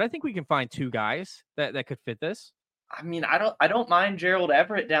flex. But I think we can find 2 guys that could fit this. I mean, I don't mind Gerald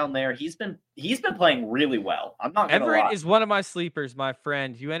Everett down there. He's been playing really well. I'm not gonna Everett lie. is one of my sleepers, my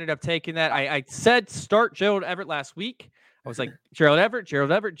friend. You ended up taking that. I said start Gerald Everett last week. I was like, Gerald Everett.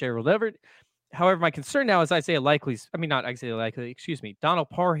 However, my concern now is Donald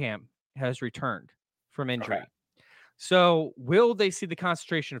Parham has returned from injury. Okay. So will they see the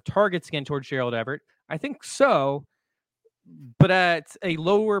concentration of targets again towards Gerald Everett? I think so, but at a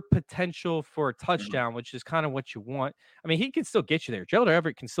lower potential for a touchdown, which is kind of what you want. I mean, he can still get you there. Gerald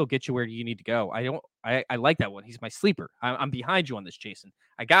Everett can still get you where you need to go. I like that one. He's my sleeper. I'm behind you on this, Jason.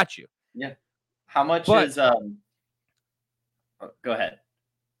 I got you. Yeah. How much is go ahead.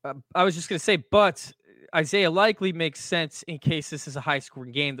 I was just going to say, but Isaiah Likely makes sense in case this is a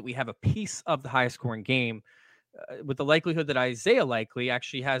high-scoring game, that we have a piece of the high-scoring game with the likelihood that Isaiah Likely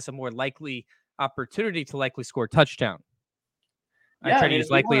actually has a more likely opportunity to likely score a touchdown. Yeah, I try to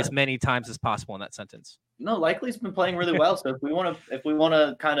use likely as many times as possible in that sentence. No, Likely's been playing really well. So if we want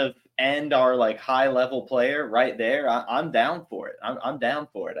to kind of end our like high-level player right there, I'm down for it. I'm down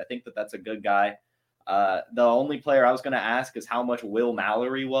for it. I think that's a good guy. The only player I was going to ask is how much Will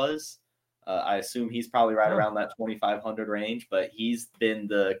Mallory was. I assume he's probably right around that 2,500 range, but he's been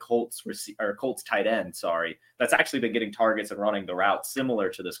the Colts tight end. Sorry, that's actually been getting targets and running the route similar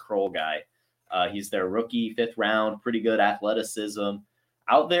to this Kroll guy. He's their rookie, 5th round, pretty good athleticism,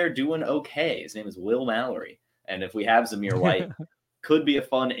 out there doing okay. His name is Will Mallory, and if we have Zamir White, could be a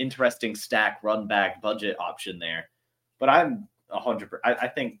fun, interesting stack run back budget option there. But I'm 100%. I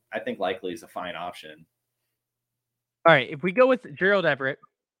think Likely is a fine option. All right, if we go with Gerald Everett,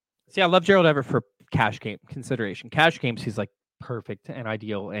 see, I love Gerald Everett for cash game consideration. Cash games, he's like perfect and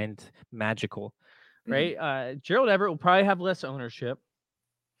ideal and magical, right? Mm-hmm. Gerald Everett will probably have less ownership.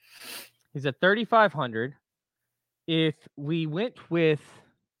 He's at 3,500. If we go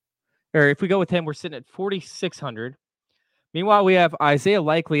with him, we're sitting at 4,600. Meanwhile, we have Isaiah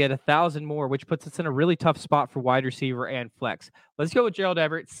Likely at 1,000 more, which puts us in a really tough spot for wide receiver and flex. Let's go with Gerald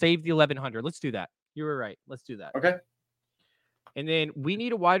Everett. Save the 1,100. Let's do that. You were right. Let's do that. Okay. And then we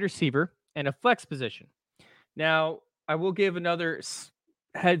need a wide receiver and a flex position. Now, I will give another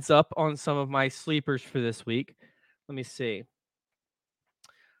heads up on some of my sleepers for this week. Let me see.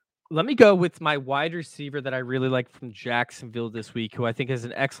 Let me go with my wide receiver that I really like from Jacksonville this week, who I think has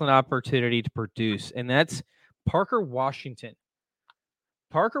an excellent opportunity to produce, and that's Parker Washington.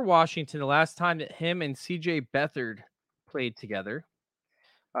 Parker Washington, the last time that him and CJ Beathard played together,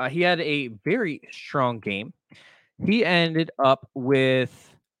 he had a very strong game. He ended up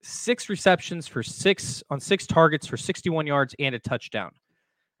with 6 receptions for 6 targets for 61 yards and a touchdown.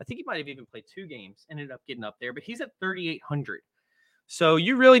 I think he might have even played 2 games, ended up getting up there, but he's at 3,800. So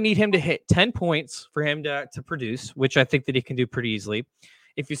you really need him to hit 10 points for him to produce, which I think that he can do pretty easily.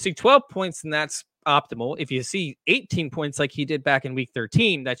 If you see 12 points, then that's optimal. If you see 18 points like he did back in week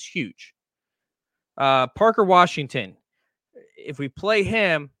 13, that's huge. Parker Washington, if we play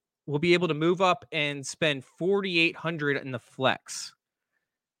him, we'll be able to move up and spend 4,800 in the flex.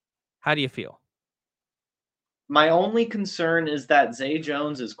 How do you feel? My only concern is that Zay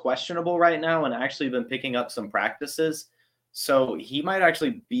Jones is questionable right now and actually been picking up some practices. So he might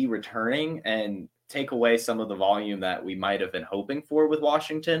actually be returning and take away some of the volume that we might have been hoping for with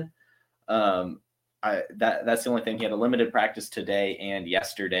Washington. That's the only thing. He had a limited practice today and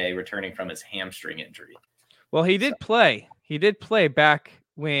yesterday, returning from his hamstring injury. Well, he did play. He did play back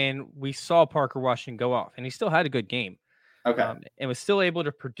when we saw Parker Washington go off, and he still had a good game. Okay. And was still able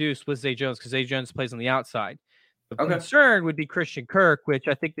to produce with Zay Jones because Zay Jones plays on the outside. The Okay. concern would be Christian Kirk, which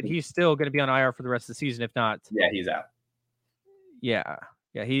I think that he's still going to be on IR for the rest of the season, if not. Yeah, he's out. Yeah,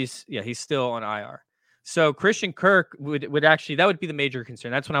 he's still on IR. So Christian Kirk would actually, that would be the major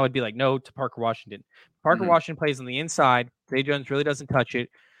concern. That's when I would be like, no to Parker Washington. Parker Washington plays on the inside. Zay Jones really doesn't touch it.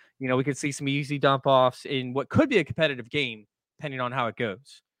 You know, we could see some easy dump offs in what could be a competitive game, depending on how it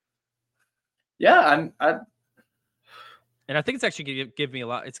goes. Yeah, And I think it's actually going to give me a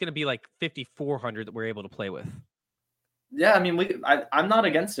lot. It's going to be like 5,400 that we're able to play with. Yeah, I mean, I'm not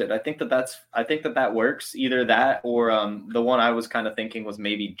against it. I think that works. Either that or the one I was kind of thinking was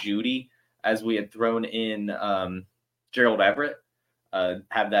maybe Judy, as we had thrown in Gerald Everett,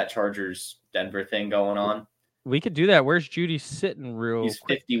 have that Chargers Denver thing going on. We could do that. Where's Judy sitting He's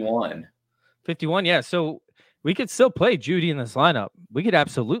 51. 51, yeah. So we could still play Judy in this lineup. We could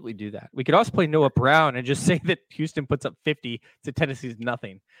absolutely do that. We could also play Noah Brown and just say that Houston puts up 50 to Tennessee's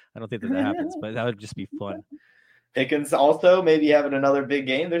nothing. I don't think that happens, but that would just be fun. Pickens also maybe having another big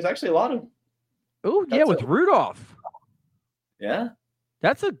game. There's actually a lot of. Oh, yeah, with Rudolph. Yeah.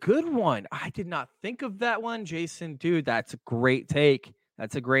 That's a good one. I did not think of that one, Jason. Dude, that's a great take.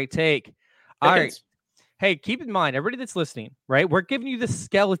 All right. Hey, keep in mind, everybody that's listening, right? We're giving you the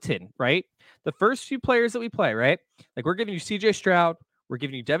skeleton, right? The first few players that we play, right? Like we're giving you CJ Stroud. We're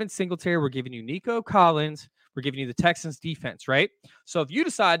giving you Devin Singletary. We're giving you Nico Collins. We're giving you the Texans defense, right? So if you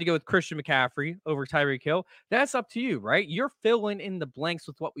decide to go with Christian McCaffrey over Tyreek Hill, that's up to you, right? You're filling in the blanks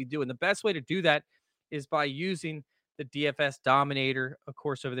with what we do. And the best way to do that is by using the DFS Dominator, of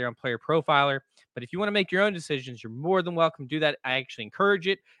course, over there on Player Profiler. But if you want to make your own decisions, you're more than welcome to do that. I actually encourage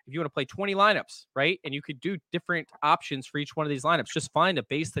it. If you want to play 20 lineups, right? And you could do different options for each one of these lineups. Just find a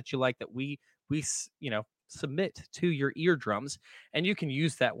base that you like that we submit to your eardrums, and you can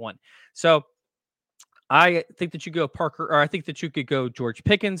use that one. So I think that you go Parker, or I think that you could go George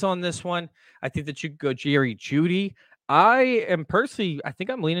Pickens on this one. I think that you could go Jerry Jeudy. I think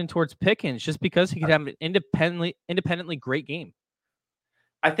I'm leaning towards Pickens just because he could have an independently great game.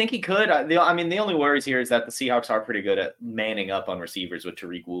 I think he could. The only worries here is that the Seahawks are pretty good at manning up on receivers with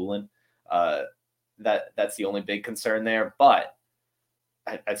Tariq Woolen. That's the only big concern there. But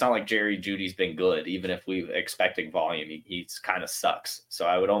it's not like Jerry Jeudy's been good. Even if we're expecting volume, he's kind of sucks. So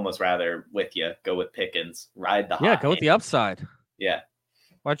I would almost rather go with Pickens, ride the hot Yeah, go with the upside. Yeah.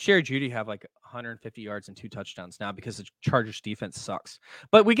 Watch Jerry Jeudy have like 150 yards and 2 touchdowns now because the Chargers defense sucks.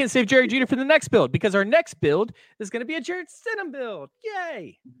 But we can save Jerry Jeudy for the next build because our next build is going to be a Jarrett Stidham build.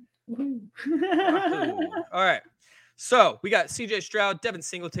 Yay! All right. So we got CJ Stroud, Devin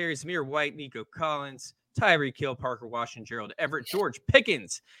Singletary, Zamir White, Nico Collins, Tyreek Hill, Parker Washington, Gerald Everett, George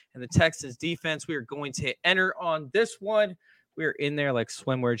Pickens, and the Texans defense. We are going to enter on this one. We're in there like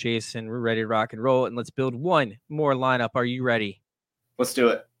swimwear, Jason. We're ready to rock and roll, and let's build one more lineup. Are you ready? Let's do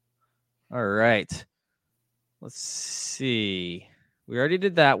it. All right. Let's see. We already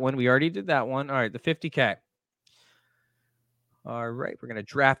did that one. All right, the 50K. All right, we're going to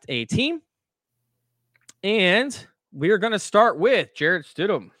draft a team. And we are going to start with Jarrett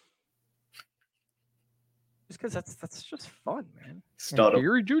Stidham. Just because that's just fun, man. Stud him.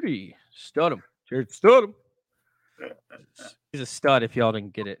 Jerry Jeudy. Stud him. Jarrett Stidham. He's a stud if y'all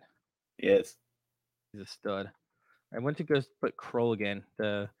didn't get it. Yes. He's a stud. I went to go put Kroll again.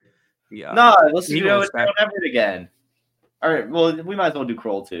 Let's do Everett again. All right. Well, we might as well do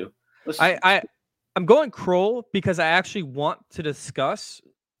Kroll too. I'm going Kroll because I actually want to discuss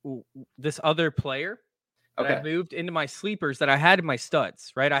this other player that I moved into my sleepers that I had in my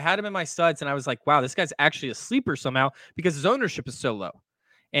studs, right? I had him in my studs and I was like, wow, this guy's actually a sleeper somehow because his ownership is so low.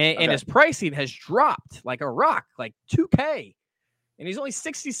 And his pricing has dropped like a rock, like $2K. And he's only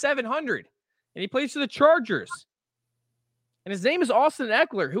 6,700. And he plays for the Chargers. And his name is Austin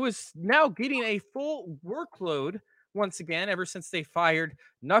Eckler, who is now getting a full workload once again, ever since they fired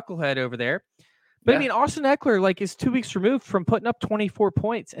Knucklehead over there. But I mean, Austin Eckler like is 2 weeks removed from putting up 24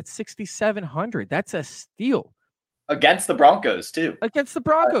 points at 6,700. That's a steal. Against the Broncos, too. Against the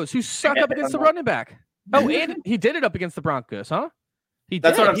Broncos, who suck up against the running back. Oh, and he did it up against the Broncos, huh?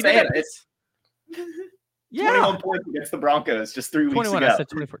 That's what I'm saying. It's 21 points against the Broncos just 3 weeks 21, ago. I said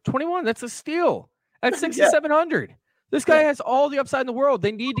 24. 21, that's a steal. At 6,700. This guy has all the upside in the world.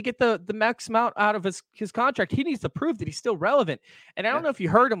 They need to get the max amount out of his contract. He needs to prove that he's still relevant. And I don't know if you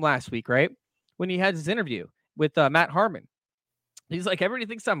heard him last week, right? When he had his interview with Matt Harmon. He's like, everybody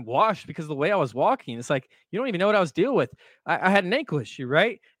thinks I'm washed because of the way I was walking. It's like, you don't even know what I was dealing with. I had an ankle issue,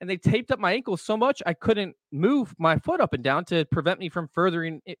 right? And they taped up my ankle so much I couldn't move my foot up and down to prevent me from further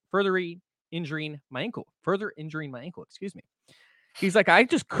injuring my ankle, excuse me. He's like, I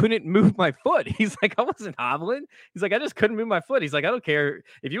just couldn't move my foot. He's like, I wasn't hobbling. He's like, I just couldn't move my foot. He's like, I don't care.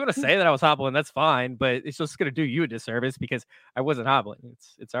 If you want to say that I was hobbling, that's fine, but it's just going to do you a disservice because I wasn't hobbling.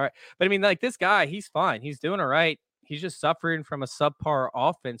 It's all right. But I mean, like this guy, he's fine. He's doing all right. He's just suffering from a subpar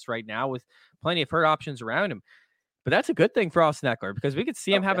offense right now with plenty of hurt options around him. But that's a good thing for Austin Eckler because we could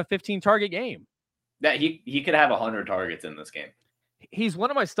see him have a 15-target game. That he could have 100 targets in this game. He's one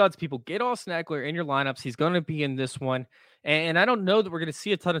of my studs. People, get Austin Eckler in your lineups. He's going to be in this one. And I don't know that we're going to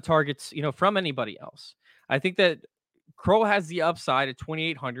see a ton of targets, from anybody else. I think that Kroll has the upside at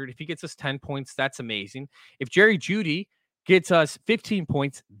 2,800. If he gets us 10 points, that's amazing. If Jerry Jeudy gets us 15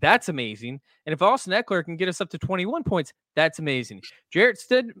 points, that's amazing. And if Austin Eckler can get us up to 21 points, that's amazing. Jarrett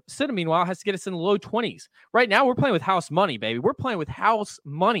Stidham, meanwhile, has to get us in the low 20s. Right now, we're playing with house money, baby. We're playing with house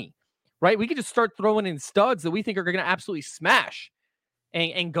money, right? We could just start throwing in studs that we think are going to absolutely smash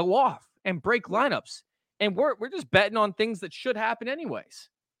and go off and break lineups. And we're just betting on things that should happen anyways.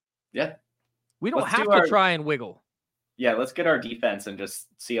 Yeah. We don't have to try and wiggle. Yeah, let's get our defense and just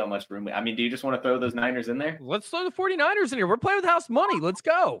see how much room do you just want to throw those Niners in there? Let's throw the 49ers in here. We're playing with house money. Let's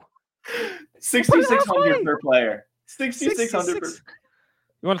go. 6,600 per player. 6,600 per.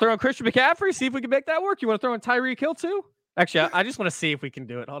 You want to throw in Christian McCaffrey? See if we can make that work. You want to throw in Tyreek Hill too? Actually, I just want to see if we can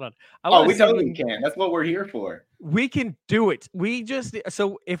do it. Hold on. We totally can. That's what we're here for. We can do it.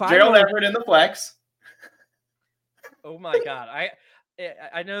 If Gerald Everett in the flex. Oh my God.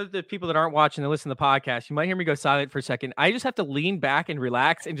 I know the people that aren't watching, that listen to the podcast, you might hear me go silent for a second. I just have to lean back and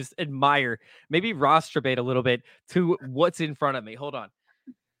relax and just admire, maybe rostrabate a little bit to what's in front of me. Hold on.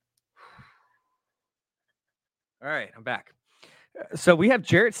 All right, I'm back. So we have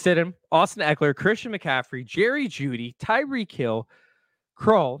Jarrett Stidham, Austin Eckler, Christian McCaffrey, Jerry Jeudy, Tyreek Hill,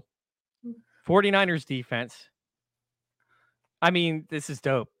 Kroll, 49ers defense. I mean, this is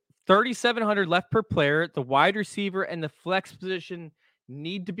dope. 3,700 left per player. The wide receiver and the flex position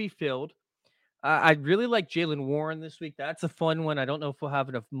need to be filled. I really like Jalen Warren this week. That's a fun one. I don't know if we'll have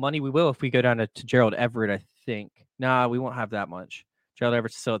enough money. We will if we go down to Gerald Everett, I think. Nah, we won't have that much. Gerald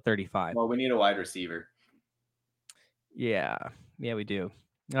Everett's still at 35. Well, we need a wide receiver. Yeah, we do.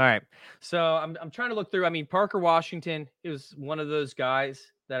 All right. So I'm trying to look through. I mean, Parker Washington is one of those guys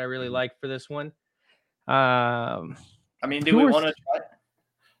that I really like for this one. I mean, do we want to try?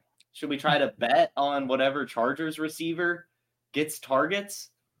 Should we try to bet on whatever Chargers receiver gets targets?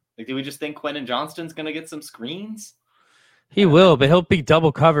 Like, do we just think Quentin Johnston's going to get some screens? He will, but he'll be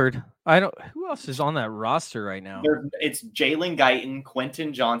double covered. Who else is on that roster right now? It's Jalen Guyton,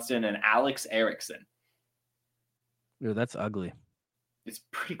 Quentin Johnston, and Alex Erickson. Ooh, that's ugly. It's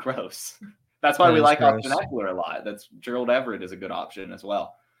pretty gross. That's why we like Austin Eckler a lot. That's Gerald Everett is a good option as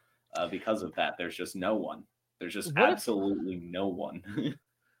well. Because of that, there's just no one. There's just absolutely no one.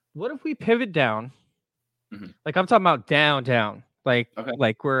 What if we pivot down? Mm-hmm. Like I'm talking about down. Like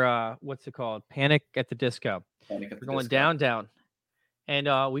we're what's it called? Panic at the Disco. We're going down.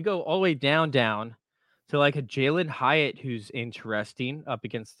 And we go all the way down to like a Jalen Hyatt who's interesting up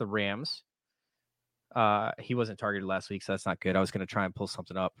against the Rams. He wasn't targeted last week, so that's not good. I was going to try and pull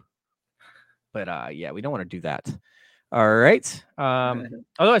something up. But yeah, we don't want to do that. All right.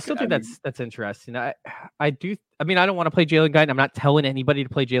 Although I still think that's interesting. I don't want to play Jalen Guyton. I'm not telling anybody to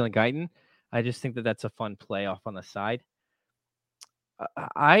play Jalen Guyton. I just think that's a fun play off on the side.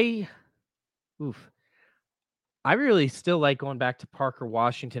 I really still like going back to Parker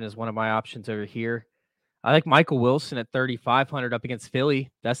Washington as one of my options over here. I like Michael Wilson at 3,500 up against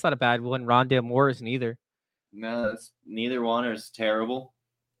Philly. That's not a bad one. Rondale Moore isn't either. No, neither one is terrible.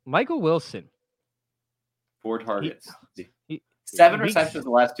 Michael Wilson. 4 targets. 7 receptions the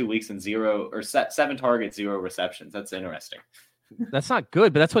last 2 weeks and 7 targets, 0 receptions. That's interesting. That's not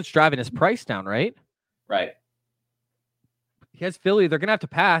good, but that's what's driving his price down, right? Right. He has Philly. They're going to have to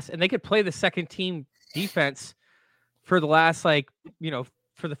pass, and they could play the second team defense for the last,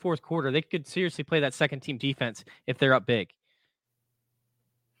 for the fourth quarter. They could seriously play that second team defense if they're up big.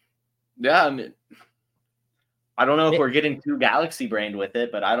 Yeah, I mean, I don't know if we're getting too galaxy brained with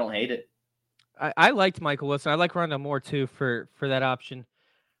it, but I don't hate it. I liked Michael Wilson. I like Rondell Moore too for that option.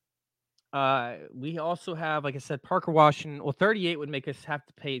 We also have, like I said, Parker Washington. Well, 38 would make us have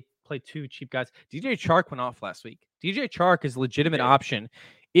to play two cheap guys. DJ Chark went off last week. DJ Chark is a legitimate option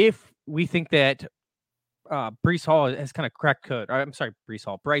if we think that Breece Hall has kind of cracked code. I'm sorry,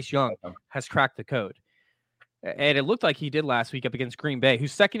 Bryce Young has cracked the code. And it looked like he did last week up against Green Bay,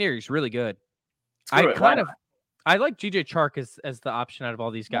 whose secondary is really good. I like DJ Chark as the option out of all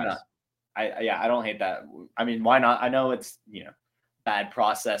these guys. I don't hate that. I mean, why not? I know it's, bad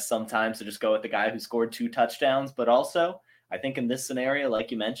process sometimes to just go with the guy who scored 2 touchdowns, but also I think in this scenario,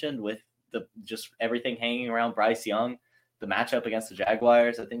 like you mentioned, with the just everything hanging around Bryce Young, the matchup against the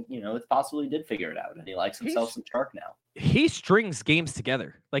Jaguars, I think, it's possible he did figure it out and he likes himself some Chark now. He strings games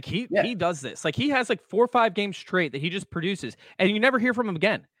together. Like he does this. Like he has 4 or 5 games straight that he just produces and you never hear from him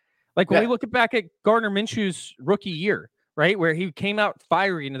again. Like when we look back at Gardner Minshew's rookie year, right, where he came out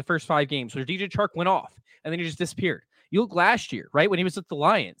fiery into the first 5 games, where DJ Chark went off and then he just disappeared. You look last year, right, when he was at the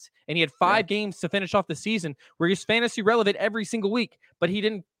Lions and he had 5 games to finish off the season where he was fantasy relevant every single week, but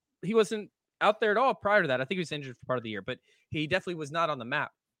he wasn't out there at all prior to that. I think he was injured for part of the year, but he definitely was not on the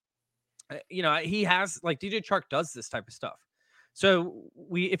map. He has, DJ Chark does this type of stuff. So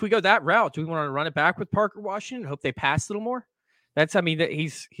if we go that route, do we want to run it back with Parker Washington? Hope they pass a little more.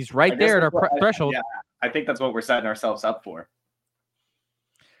 He's right there at our threshold. Yeah, I think that's what we're setting ourselves up for.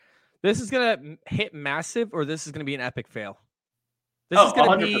 This is going to hit massive, or this is going to be an epic fail. This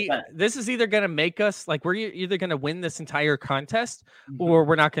is either going to make us, we're either going to win this entire contest, or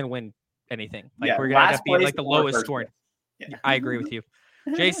we're not going to win anything. We're going to end up being the lowest scoring. Yeah. I agree with you.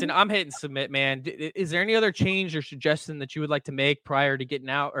 Jason, I'm hitting submit, man. Is there any other change or suggestion that you would like to make prior to getting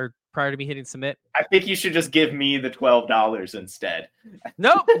out or prior to me hitting submit? I think you should just give me the $12 instead.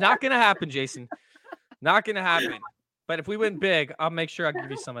 Nope, not going to happen, Jason. Not going to happen. But if we win big, I'll make sure I give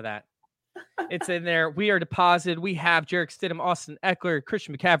you some of that. It's in there. We are deposited. We have Jarek Stidham, Austin Eckler,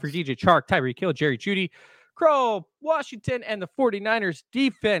 Christian McCaffrey, DJ Chark, Tyreek Hill, Jerry Jeudy, Crow, Washington, and the 49ers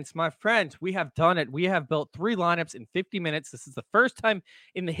defense. My friend, we have done it. We have built 3 lineups in 50 minutes. This is the first time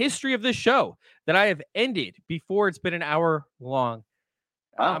in the history of this show that I have ended before it's been an hour long.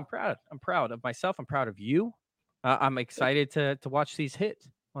 Wow. I'm proud. I'm proud of myself. I'm proud of you. I'm excited to watch these hit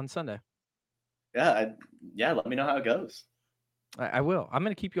on Sunday. Yeah. Let me know how it goes. I will. I'm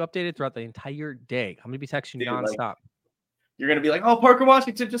going to keep you updated throughout the entire day. I'm going to be texting you nonstop. You're going to be like, oh, Parker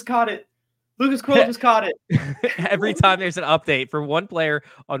Washington just caught it. Lucas Kroll just caught it. Every time there's an update for one player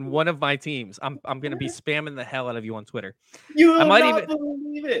on one of my teams, I'm going to be spamming the hell out of you on Twitter. You will not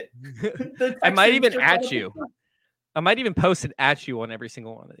believe it. I might even at you. I might even post it at you on every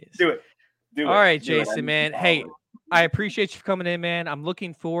single one of these. Do it. All right, Jason, man. Hey, I appreciate you for coming in, man. I'm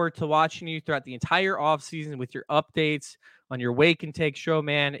looking forward to watching you throughout the entire offseason with your updates on your Wake and Take show,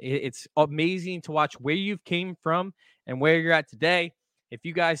 man. It's amazing to watch where you've came from and where you're at today. If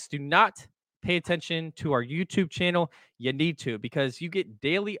you guys do not pay attention to our YouTube channel, you need to, because you get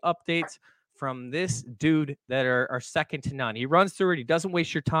daily updates from this dude that are second to none. He runs through it. He doesn't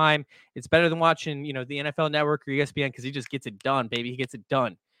waste your time. It's better than watching, the NFL Network or ESPN, because he just gets it done, baby. He gets it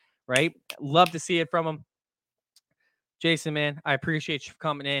done, right? Love to see it from him. Jason, man, I appreciate you for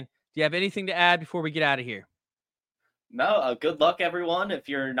coming in. Do you have anything to add before we get out of here? No, good luck, everyone. If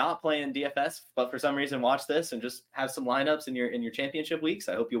you're not playing DFS, but for some reason watch this and just have some lineups in your championship weeks,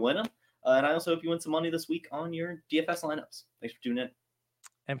 I hope you win them. And I also hope you win some money this week on your DFS lineups. Thanks for tuning in.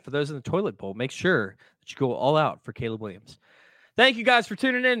 And for those in the toilet bowl, make sure that you go all out for Caleb Williams. Thank you guys for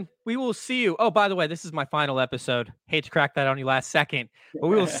tuning in. We will see you. Oh, by the way, this is my final episode. Hate to crack that on you last second, but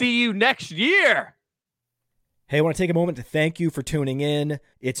we will see you next year. Hey, I want to take a moment to thank you for tuning in.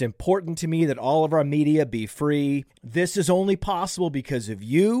 It's important to me that all of our media be free. This is only possible because of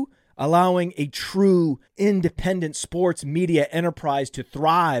you allowing a true independent sports media enterprise to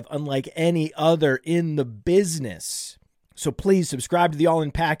thrive unlike any other in the business. So please subscribe to the All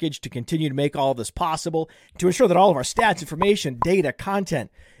In Package to continue to make all of this possible, to ensure that all of our stats, information, data,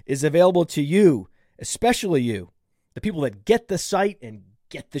 content is available to you, especially you, the people that get the site and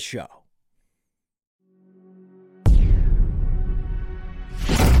get the show.